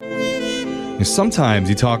Sometimes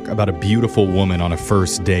you talk about a beautiful woman on a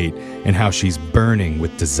first date and how she's burning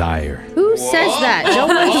with desire. Who says that? No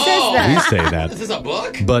one says that. We say that. Is this a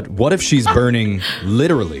book? But what if she's burning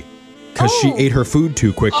literally? Because she ate her food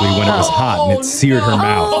too quickly when it was hot and it seared her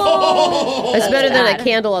mouth. It's better than a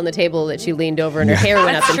candle on the table that she leaned over and her hair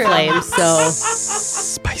went up in flames. So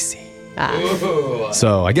Spicy. Ooh.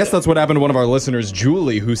 So I guess that's what happened to one of our listeners,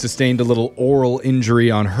 Julie, who sustained a little oral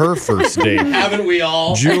injury on her first date. Haven't we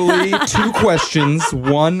all? Julie, 2 questions.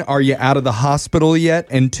 1, are you out of the hospital yet?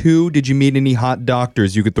 And 2, did you meet any hot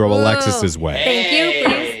doctors you could throw Alexis's way? Thank you,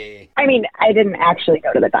 please. I mean, I didn't actually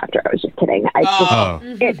go to the doctor. I was just kidding.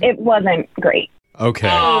 It wasn't great. Okay.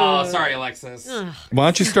 Oh, sorry, Alexis. Why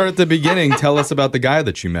don't you start at the beginning? Tell us about the guy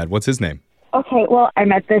that you met. What's his name? Okay, well, I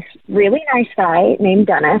met this really nice guy named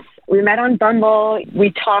Dennis. We met on Bumble.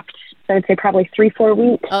 We talked, I would say, probably 3-4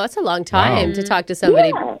 weeks. Oh, that's a long time to talk to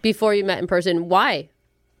somebody before you met in person. Why?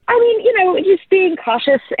 I mean, just being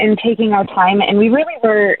cautious and taking our time. And we really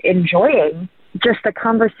were enjoying just the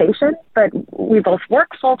conversation, but we both work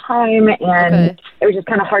full time, and it was just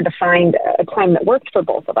kind of hard to find a time that worked for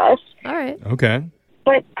both of us. All right. Okay.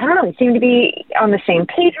 But I don't know, he seemed to be on the same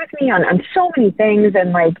page with me on so many things,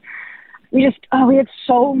 and we had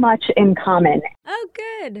so much in common. Oh,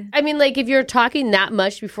 good. I mean, if you're talking that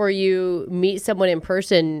much before you meet someone in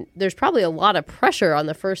person, there's probably a lot of pressure on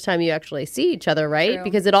the first time you actually see each other, right? True.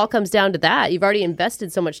 Because it all comes down to that. You've already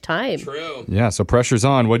invested so much time. True. Yeah, so pressure's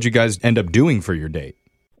on. What'd you guys end up doing for your date?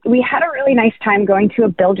 We had a really nice time going to a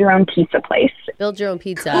build-your-own pizza place. Build your own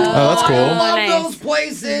pizza. Oh, that's cool. I love Nice. those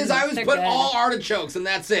places. I always They're put good. all artichokes, and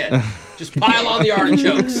that's it. Just pile on the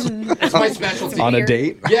artichokes. That's my specialty. On a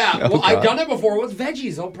date? Yeah, well, Oh, I've God. done it before with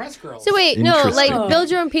veggies, old press girls. So wait, no, Interesting. build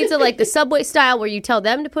your own pizza like the Subway style where you tell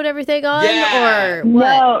them to put everything on? Yeah. Or what?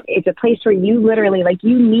 No, it's a place where you literally,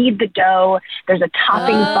 you knead the dough. There's a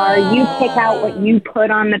toppings bar. You pick out what you put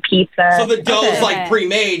on the pizza. So the dough's Okay.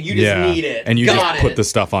 pre-made. You just knead it. And you Got just it. put the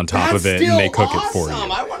stuff on top That's of it still and they cook it for awesome.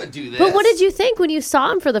 you. I want to do this. But what did you think when you saw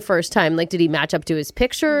him for the first time? Did he match up to his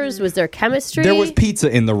pictures? Was there chemistry? There was pizza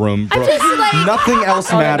in the room, bro. Nothing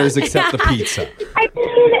else matters except the pizza. I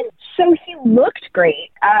mean, so he looked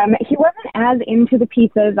great. He wasn't as into the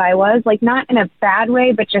pizza as I was, not in a bad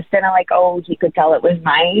way, but just in he could tell it was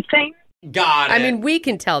my thing. Got it. I mean, we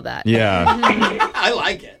can tell that. Yeah. I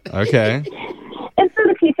like it. Okay. And so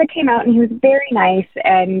the pizza came out, and he was very nice,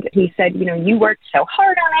 and he said, you worked so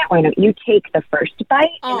hard on it. Why don't you take the first bite?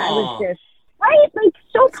 And I was Aw. just,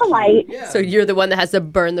 so polite. Yeah. So you're the one that has to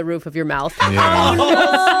burn the roof of your mouth. Yeah.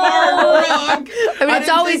 smart, Brooke. I mean, it's didn't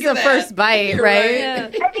always think the of that. first bite, You're right? I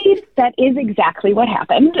mean, that is exactly what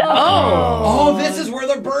happened. Oh, this is where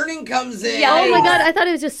the burning comes in. Yeah. Oh my God, I thought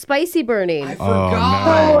it was just spicy burning. I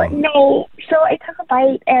forgot. Oh, no. So I took a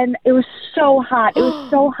bite, and it was so hot. It was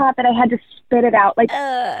so hot that I had to spit it out like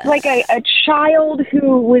a child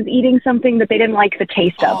who was eating something that they didn't like the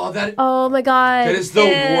taste of. Oh, that Oh my God. is the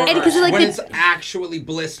worst. And because when it's actually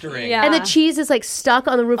blistering. Yeah. And the cheese is stuck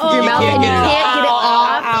on the roof of your You mouth can't and you get it can't get it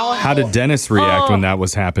off. How did Dennis react when that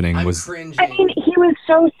was happening? I'm Was cringing. I mean, he was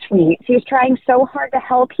so sweet. He was trying so hard to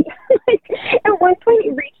help. He, at one point, he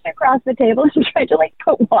reached across the table and tried to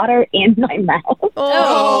put water in my mouth.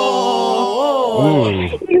 Oh.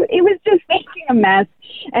 Ooh. It was just making a mess,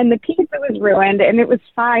 and the pizza was ruined, and it was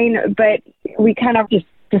fine. But we kind of just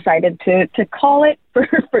decided to call it for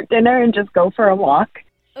dinner and just go for a walk.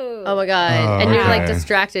 Oh my God. Oh, And you're okay.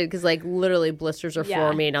 distracted because literally blisters are Yeah.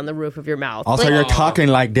 forming on the roof of your mouth. Also, you're talking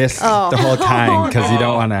like this the whole time because you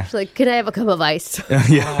don't want It's to. can I have a cup of ice?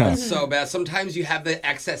 Yeah. It's so bad. Sometimes you have the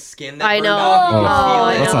excess skin that I burned know. off. You Oh, can feel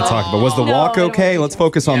it. let's not talk about. Was the No, walk I don't okay? want Let's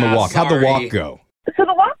focus on the Yeah, walk. How'd the sorry. walk go? So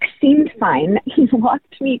the walk seemed fine. He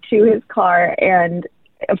walked me to his car, and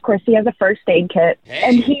of course, he has a first aid kit, Hey.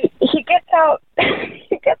 and he gets out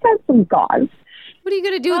some gauze. What are you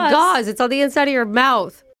going to do with Gauze. gauze? It's on the inside of your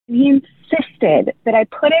mouth. He insisted that I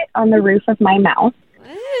put it on the roof of my mouth.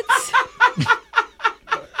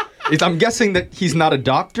 I'm guessing that he's not a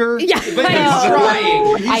doctor. Yeah. But he's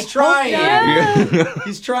trying. He's trying. Yeah.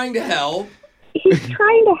 He's trying to help. He's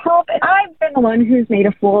trying to help, and I've been the one who's made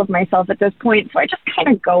a fool of myself at this point, so I just kind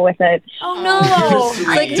of go with it. Oh, no.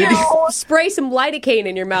 Sweet. Did he spray some lidocaine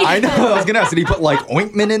in your mouth? I know. I was gonna ask. Did he put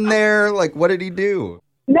ointment in there? What did he do?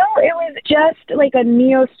 No, it was just a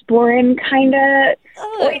Neosporin kind of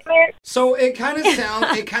ointment. So it kind of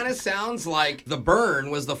sounds like the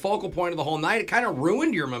burn was the focal point of the whole night. It kind of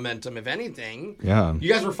ruined your momentum, if anything. Yeah.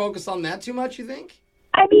 You guys were focused on that too much, you think?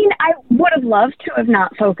 I mean, I would have loved to have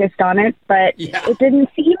not focused on it, but Yeah. it didn't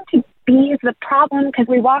seem to be the problem because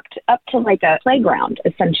we walked up to like a playground,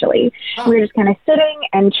 essentially. We were just kind of sitting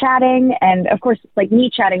and chatting. And of course, like me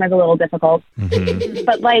chatting was a little difficult.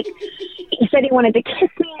 But like, he said he wanted to kiss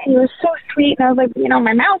me and he was so sweet. And I was like, you know,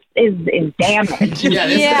 my mouth is damaged. Yeah,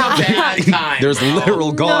 this is a bad time. There's bro.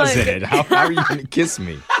 literal gauze in it. How are you going to kiss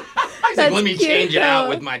me? He's like, let me cute, change it out though.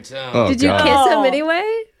 with my tongue. Oh, Did you God. kiss him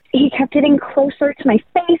anyway? He kept getting closer to my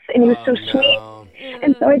face and he was so sweet. No.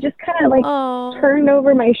 And so I just kind of like Oh. turned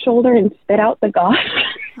over my shoulder and spit out the gauze.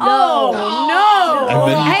 Oh,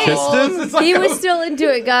 And then you Hey. kissed him? It's like He a- was still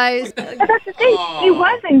into it, guys. But that's the thing. He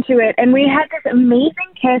was into it, and we had this amazing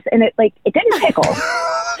kiss, and it didn't tickle.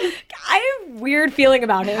 I have a weird feeling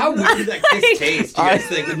about him. How weird did that kiss taste? You guys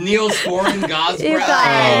think with Neosporin gauze You breath?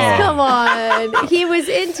 guys, Oh. come on. He was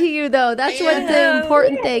into you, though. That's what the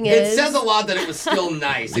important thing It is. says a lot that it was still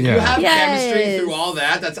nice. If Yeah. you have Yes. chemistry through all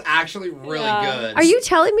that, that's actually really good. Are you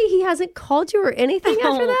telling me he hasn't called you or anything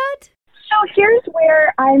after that? So here's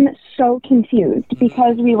where I'm so confused,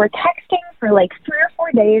 because we were texting for like 3 or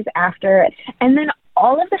 4 days after, and then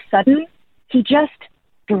all of a sudden, he just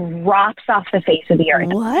drops off the face of the earth.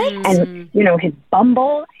 What? And, you know, his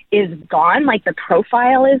Bumble is gone, like the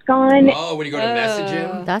profile is gone. Oh, when you go to message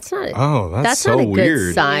him? That's not. Oh, that's not so a good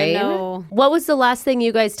weird. sign. Yeah, no. What was the last thing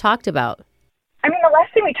you guys talked about? I mean, the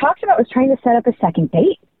last thing we talked about was trying to set up a second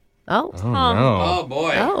date. Oh. Oh, no. Oh,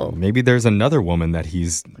 boy. Oh. Maybe there's another woman that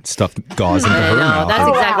he's stuffed gauze into I her know. mouth. That's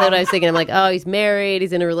exactly what I was thinking. I'm like, oh, he's married.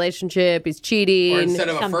 He's in a relationship. He's cheating. Or instead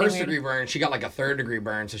of a Something first-degree burn, she got like a third-degree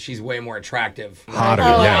burn, so she's way more attractive. Hotter,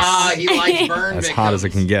 Oh. yes. Ah, he likes burn As hot as it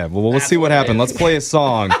victims. can get. Well, let's That's see what what it happens. is. Let's play a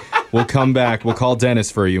song. We'll come back. We'll call Dennis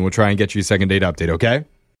for you, and we'll try and get you a second date update, okay?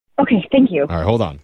 Okay, thank you. All right, hold on.